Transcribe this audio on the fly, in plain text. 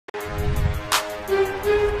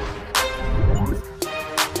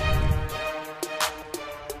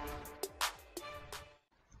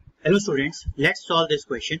Hello students, let's solve this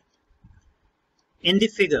question. In the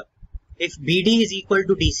figure, if BD is equal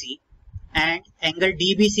to DC and angle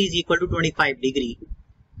DBC is equal to 25 degree,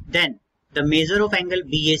 then the measure of angle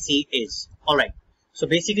BAC is. Alright, so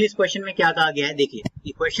basically इस question में क्या कहा गया है, देखिए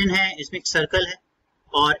ये question है, इसमें एक सर्कल है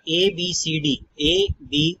और ABCD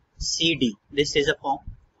this is a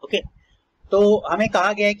form. Okay, तो हमें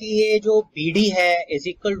कहा गया है कि ये जो BD है is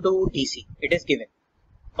equal to DC, it is given.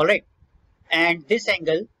 Alright, and this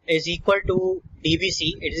angle is equal to DBC,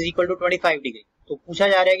 it is equal to 25 degree. तो पूछा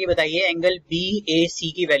जा रहा है कि बताइए एंगल BAC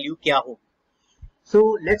की वैल्यू क्या हो. So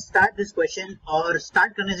let's start this question. और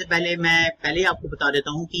स्टार्ट करने से पहले मैं पहले आपको बता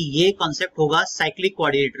देता हूं कि ये कॉन्सेप्ट होगा साइक्लिक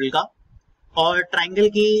क्वाड्रिलेटरल का और ट्राइंगल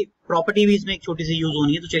की प्रॉपर्टी भी इसमें एक छोटी सी यूज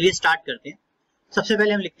होनी है. तो चलिए स्टार्ट करते हैं. सबसे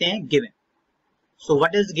पहले हम लिखते हैं given. So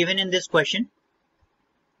what is given in this question?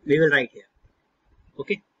 We will write here.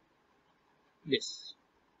 Okay, this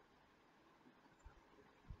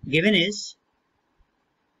given is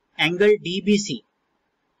angle DBC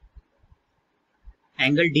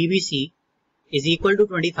is equal to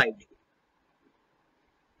 25 degree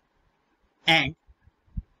and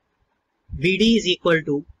BD is equal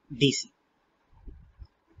to DC.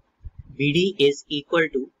 BD is equal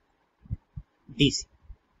to DC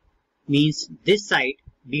means this side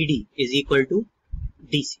BD is equal to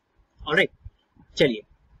DC. Alright, चलिए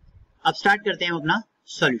अब start करते हैं अपना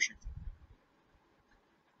solution.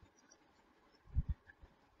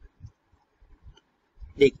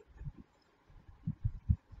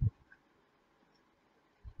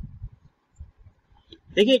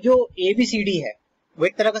 देखिए जो ABCD है वो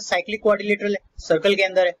एक तरह का साइक्लिक क्वाड्रिलेटरल है, सर्कल के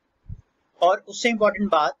अंदर है. और उससे इंपॉर्टेंट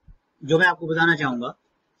बात जो मैं आपको बताना चाहूंगा,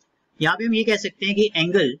 यहां पे हम ये कह सकते हैं कि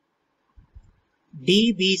angle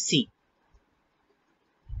DBC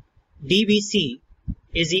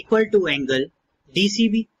is equal to angle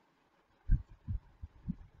DCB.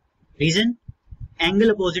 Reason, angle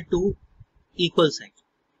opposite two equal side,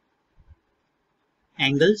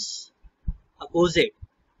 angles opposite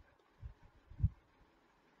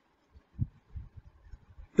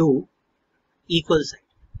two equal side.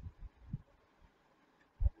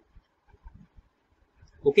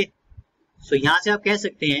 Okay, सो यहां से आप कह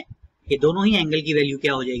सकते हैं कि दोनों ही एंगल की वैल्यू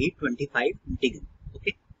क्या हो जाएगी, 25 डिग्री.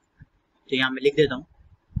 ओके, तो यहां मैं लिख देता हूं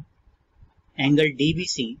angle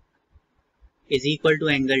DBC is equal to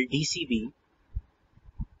angle DCB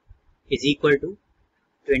is equal to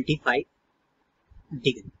 25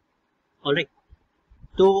 degree. Alright,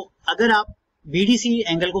 तो अगर आप BDC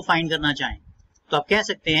एंगल को फाइंड करना चाहें तो आप कह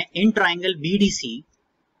सकते हैं in triangle BDC,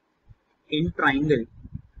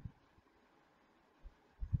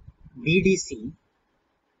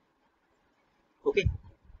 okay,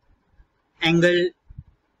 angle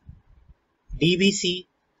DBC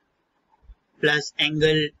plus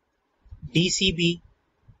angle DCB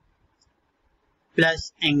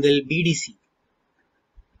plus angle BDC,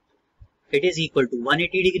 it is equal to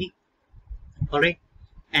 180 degree. Alright,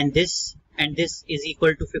 and this is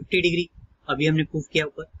equal to 50 degree. अभी हमने प्रूफ किया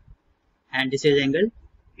ऊपर. And this is angle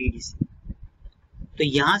BDC. तो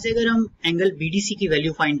यहां से अगर हम एंगल BDC की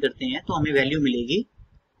वैल्यू फाइंड करते हैं तो हमें वैल्यू मिलेगी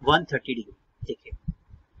 130 डिग्री. देखिए,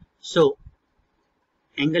 so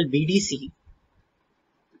angle BDC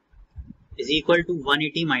is equal to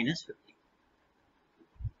 180 minus 50.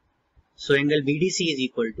 So angle BDC is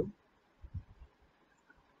equal to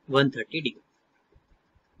 130 degree.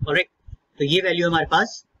 Alright, तो ये वैल्यू हमारे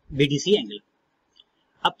पास BDC एंगल.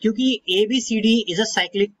 अब क्योंकि ABCD is a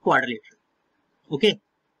cyclic quadrilateral, okay,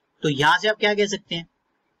 तो यहां से आप क्या कह सकते हैं,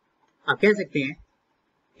 आप कह सकते हैं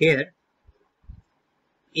here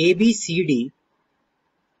ABCD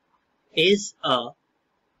is a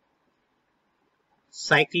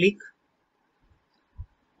cyclic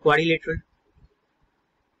quadrilateral.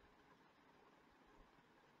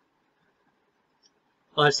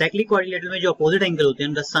 और साइक्लिक क्वाड्रिलेटरल में जो अपोजिट एंगल होते हैं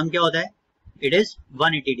उनका सम क्या होता है, इट इज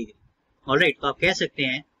 180 डिग्री. ऑलराइट, तो आप कह सकते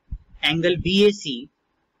हैं angle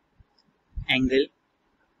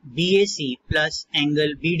BAC plus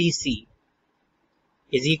angle BDC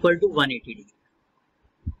is equal to 180 degree.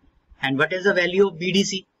 And what is the value of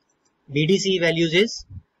BDC values is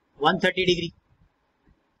 130 degree.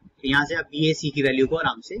 तो यहां से आप BAC की वैल्यू को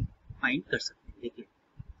आराम से फाइंड कर सकते हैं. देखिए,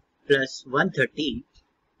 plus 130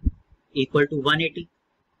 equal to 180.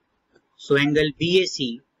 So angle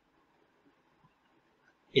BAC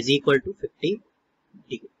is equal to 50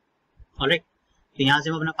 degree. Alright, तो यहां से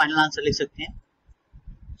हम अपना फाइनल आंसर लिख सकते हैं.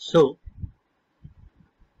 So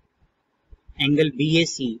angle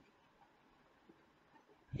BAC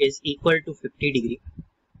is equal to 50 degree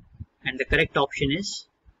and the correct option is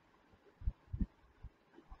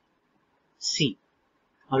C.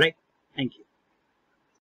 Alright, thank you.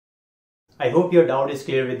 I hope your doubt is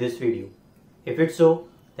clear with this video. If it's so,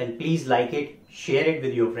 then please like it, share it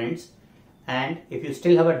with your friends. And if you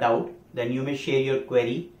still have a doubt, then you may share your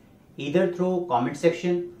query either through comment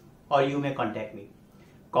section or you may contact me.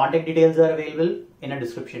 Contact details are available in a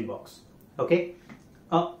description box. Okay.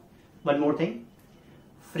 One more thing.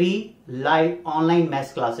 Free live online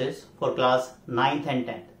maths classes for class 9th and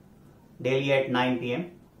 10th. Daily at 9 PM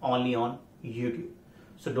only on YouTube.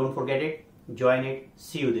 So don't forget it. Join it.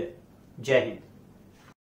 See you there. Jai Hind.